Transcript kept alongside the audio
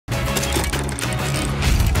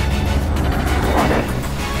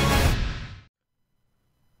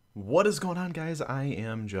What is going on, guys? I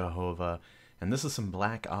am Jahova, and this is some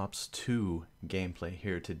Black Ops 2 gameplay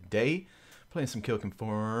here today. Playing some Kill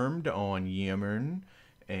Confirmed on Yammern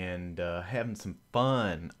and having some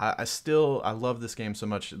fun. I love this game so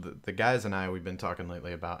much. The guys and I, we've been talking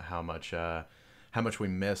lately about how much we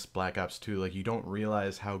miss Black Ops 2. Like, you don't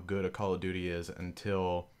realize how good a Call of Duty is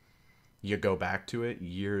until you go back to it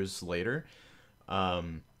years later.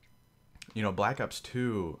 Black Ops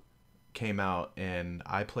 2 came out and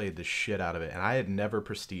I played the shit out of it, and I had never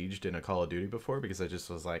prestiged in a Call of Duty before because I just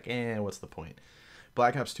was like, what's the point?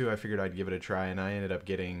 Black Ops 2, I figured I'd give it a try, and I ended up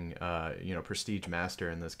getting Prestige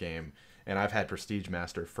Master in this game, and I've had Prestige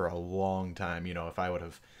Master for a long time. If I would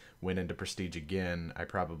have went into Prestige again, I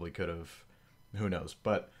probably could have, who knows.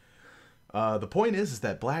 But the point is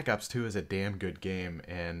that Black Ops 2 is a damn good game,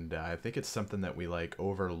 and I think it's something that we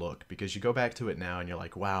overlook, because you go back to it now and you're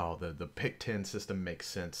like, wow, the pick 10 system makes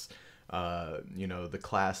sense. The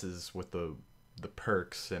classes with the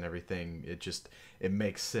perks and everything, it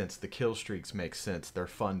makes sense. The kill streaks make sense. They're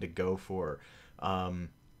fun to go for. The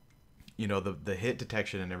hit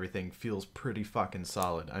detection and everything feels pretty fucking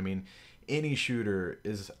solid. I mean, any shooter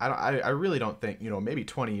is, I really don't think, maybe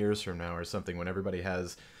 20 years from now or something, when everybody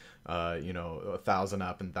has 1,000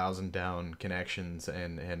 up and 1,000 down connections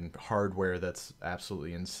and hardware that's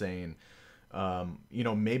absolutely insane.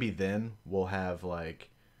 Maybe then we'll have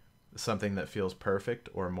something that feels perfect,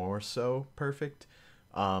 or more so perfect.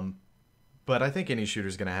 But I think any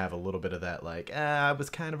shooter's gonna have a little bit of that, I was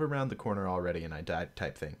kind of around the corner already and I died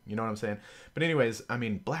type thing. You know what I'm saying? But anyways, I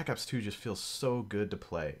mean, Black Ops 2 just feels so good to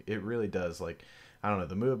play. It really does. I don't know,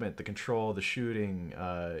 the movement, the control, the shooting,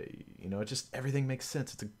 everything makes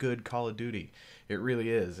sense. It's a good Call of Duty. It really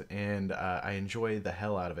is. And I enjoy the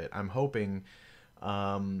hell out of it. I'm hoping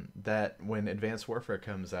that when Advanced Warfare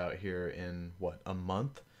comes out here in, a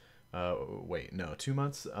month? 2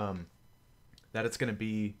 months, that it's going to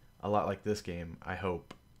be a lot like this game. I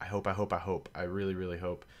hope. I really, really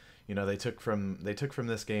hope. They took from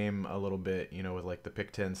this game a little bit, with the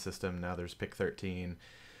pick 10 system. Now there's pick 13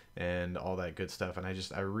 and all that good stuff. And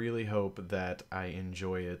I really hope that I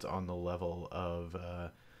enjoy it on the level of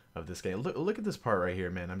this game. Look at this part right here,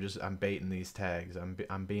 man. I'm baiting these tags.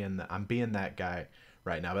 I'm being that guy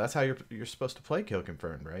right now. But that's how you're supposed to play Kill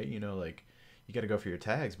Confirmed, right? You got to go for your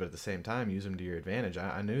tags, but at the same time, use them to your advantage.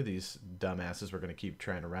 I knew these dumbasses were going to keep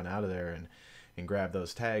trying to run out of there and grab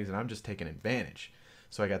those tags, and I'm just taking advantage.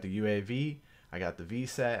 So I got the UAV, I got the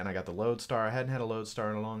VSAT, and I got the Lodestar. I hadn't had a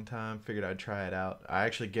Lodestar in a long time. Figured I'd try it out. I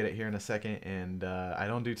actually get it here in a second, and I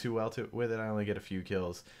don't do too well with it. I only get a few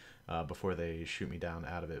kills before they shoot me down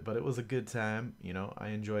out of it. But it was a good time. I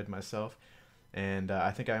enjoyed myself. And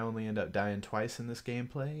I think I only end up dying twice in this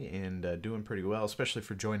gameplay, and doing pretty well, especially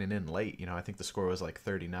for joining in late. I think the score was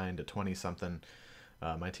 39 to 20 something.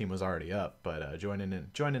 My team was already up, but joining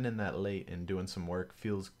in that late and doing some work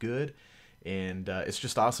feels good. And it's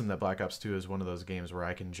just awesome that Black Ops 2 is one of those games where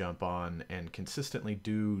I can jump on and consistently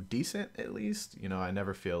do decent, at least. I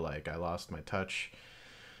never feel like I lost my touch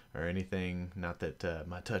or anything. Not that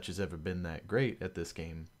my touch has ever been that great at this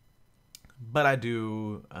game. But I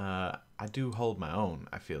do hold my own,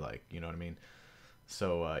 I feel like, you know what I mean?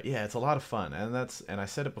 So, yeah, it's a lot of fun. And I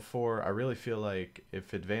said it before, I really feel like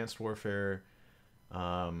if Advanced Warfare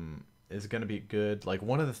is going to be good,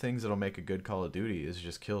 one of the things that'll make a good Call of Duty is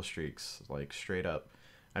just kill streaks, straight up.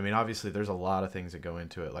 I mean, obviously, there's a lot of things that go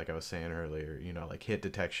into it, like I was saying earlier, hit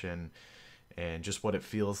detection, and just what it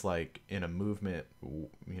feels like in a movement.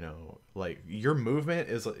 Your movement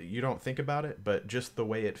is, you don't think about it, but just the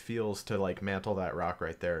way it feels to mantle that rock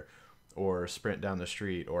right there, or sprint down the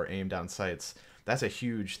street, or aim down sights. That's a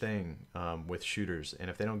huge thing with shooters, and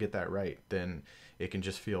if they don't get that right, then it can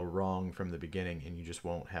just feel wrong from the beginning and you just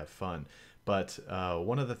won't have fun. But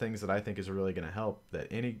one of the things that I think is really going to help, that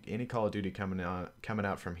any Call of Duty coming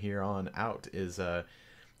out from here on out, is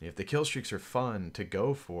if the kill streaks are fun to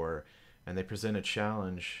go for, and they present a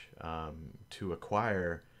challenge to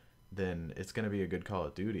acquire, then it's going to be a good Call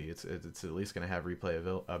of Duty. It's at least going to have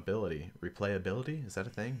replayability. Replayability? Is that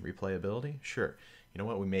a thing? Replayability? Sure. You know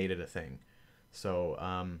what? We made it a thing. So,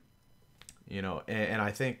 and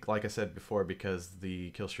I think, like I said before, because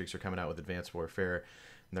the kill streaks are coming out with Advanced Warfare,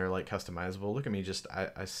 and they're customizable. Look at me,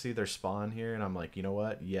 I see their spawn here, and I'm like, you know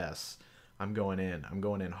what? Yes. I'm going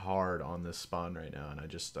in hard on this spawn right now, and I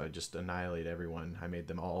just annihilate everyone. I made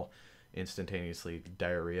them all instantaneously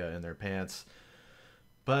diarrhea in their pants.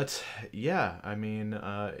 But yeah, I mean,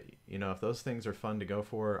 if those things are fun to go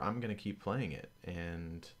for, I'm gonna keep playing it,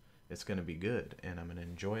 and it's gonna be good, and I'm gonna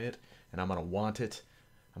enjoy it, and I'm gonna want it.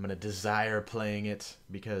 I'm gonna desire playing it,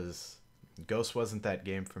 because Ghost wasn't that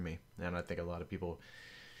game for me, and I think a lot of people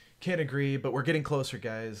Can't agree, but we're getting closer,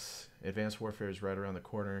 guys. Advanced Warfare is right around the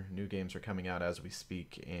corner. New games are coming out as we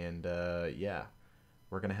speak, and yeah,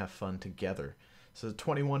 we're gonna have fun together. So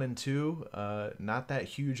 21-2, not that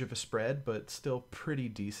huge of a spread, but still pretty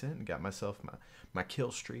decent. Got myself my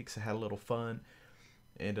kill streaks. I had a little fun.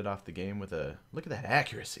 Ended off the game with a look at that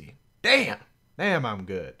accuracy. Damn, I'm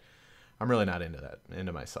good. I'm really not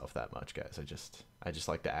into myself that much, guys. I just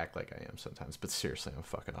like to act like I am sometimes, but seriously, I'm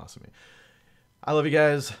fucking awesome. I love you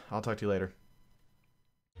guys. I'll talk to you later.